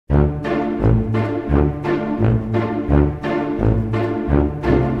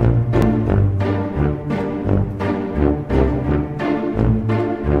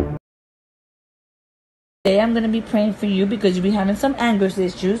I'm going to be praying for you because you'll be having some anger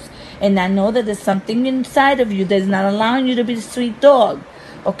issues. And I know that there's something inside of you that's not allowing you to be the sweet dog.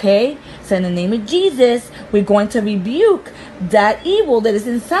 Okay? So in the name of Jesus, we're going to rebuke that evil that is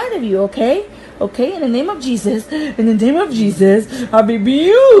inside of you. Okay? Okay, in the name of Jesus, I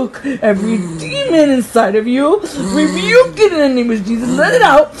rebuke every demon inside of you. Rebuke it in the name of Jesus. Let it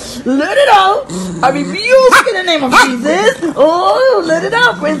out. Let it out. I rebuke in the name of Jesus. Oh, let it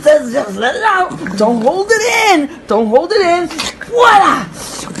out, princess. Just let it out. Don't hold it in. Don't hold it in. Fuera.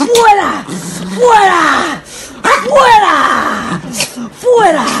 Fuera. Fuera. ¡Fuera!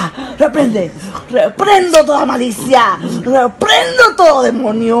 ¡Fuera! Reprende. Reprendo toda malicia. Reprendo todo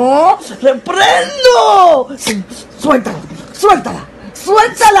demonio. Reprendo. Suéltala. Suéltala.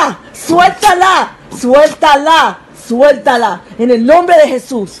 Suéltala. Suéltala. Suéltala. Suéltala. En el nombre de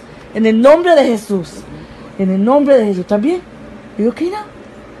Jesús. En el nombre de Jesús. En el nombre de Jesús. ¿Estás bien? Are you okay now?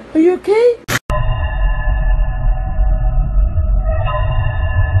 Are you okay?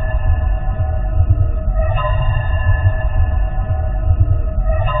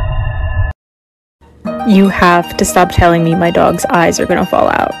 You have to stop telling me my dog's eyes are gonna fall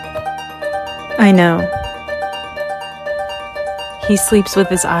out. I know. He sleeps with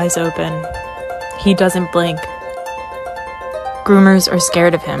his eyes open. He doesn't blink. Groomers are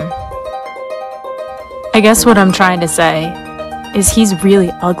scared of him. I guess what I'm trying to say is he's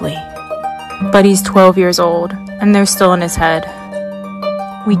really ugly. But he's 12 years old, and they're still in his head.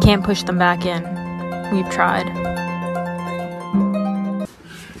 We can't push them back in. We've tried.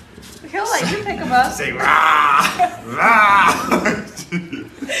 He'll let you pick him up. Say rah, rah.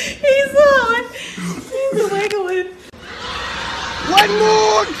 He's a wiggling. Buen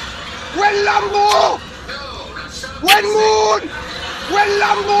moon! Buen Lambo! Buen moon! Buen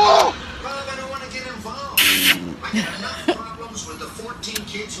Lambo! I don't want to get involved. I got enough problems with the 14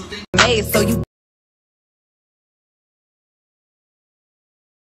 kids who think... So you...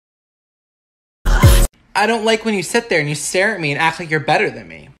 I don't like when you sit there and you stare at me and act like you're better than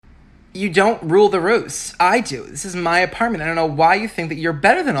me. You don't rule the roost. I do. This is my apartment. I don't know why you think that you're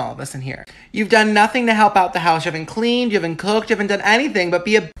better than all of us in here. You've done nothing to help out the house. You haven't cleaned, you haven't cooked, you haven't done anything but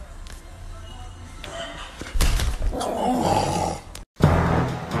be a...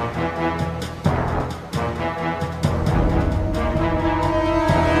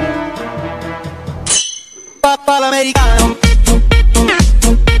 Americano.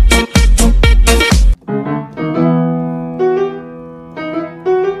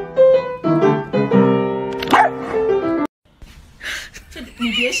你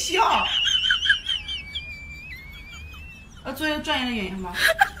别笑，要做一个专业的演员吗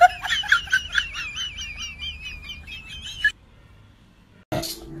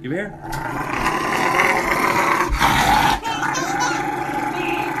You here?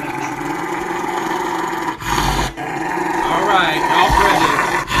 All right, all ready.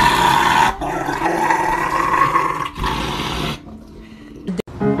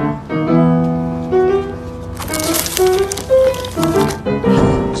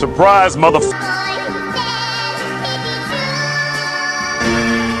 Surprise, motherfucker.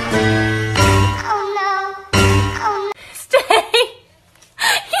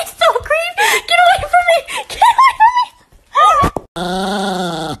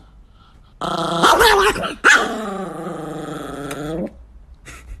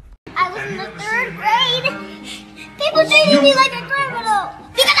 I was in the 3rd grade. People treated me like a criminal.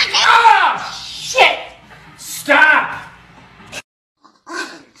 Oh, shit! Stop!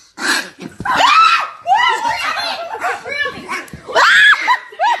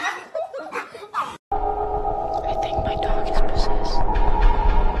 I think my dog is possessed.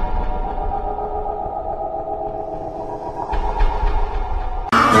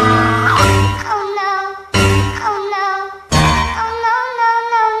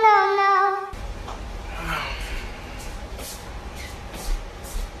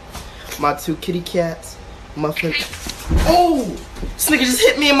 My 2 kitty cats, Muffin. Oh! This nigga just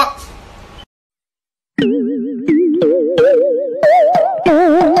hit me in my...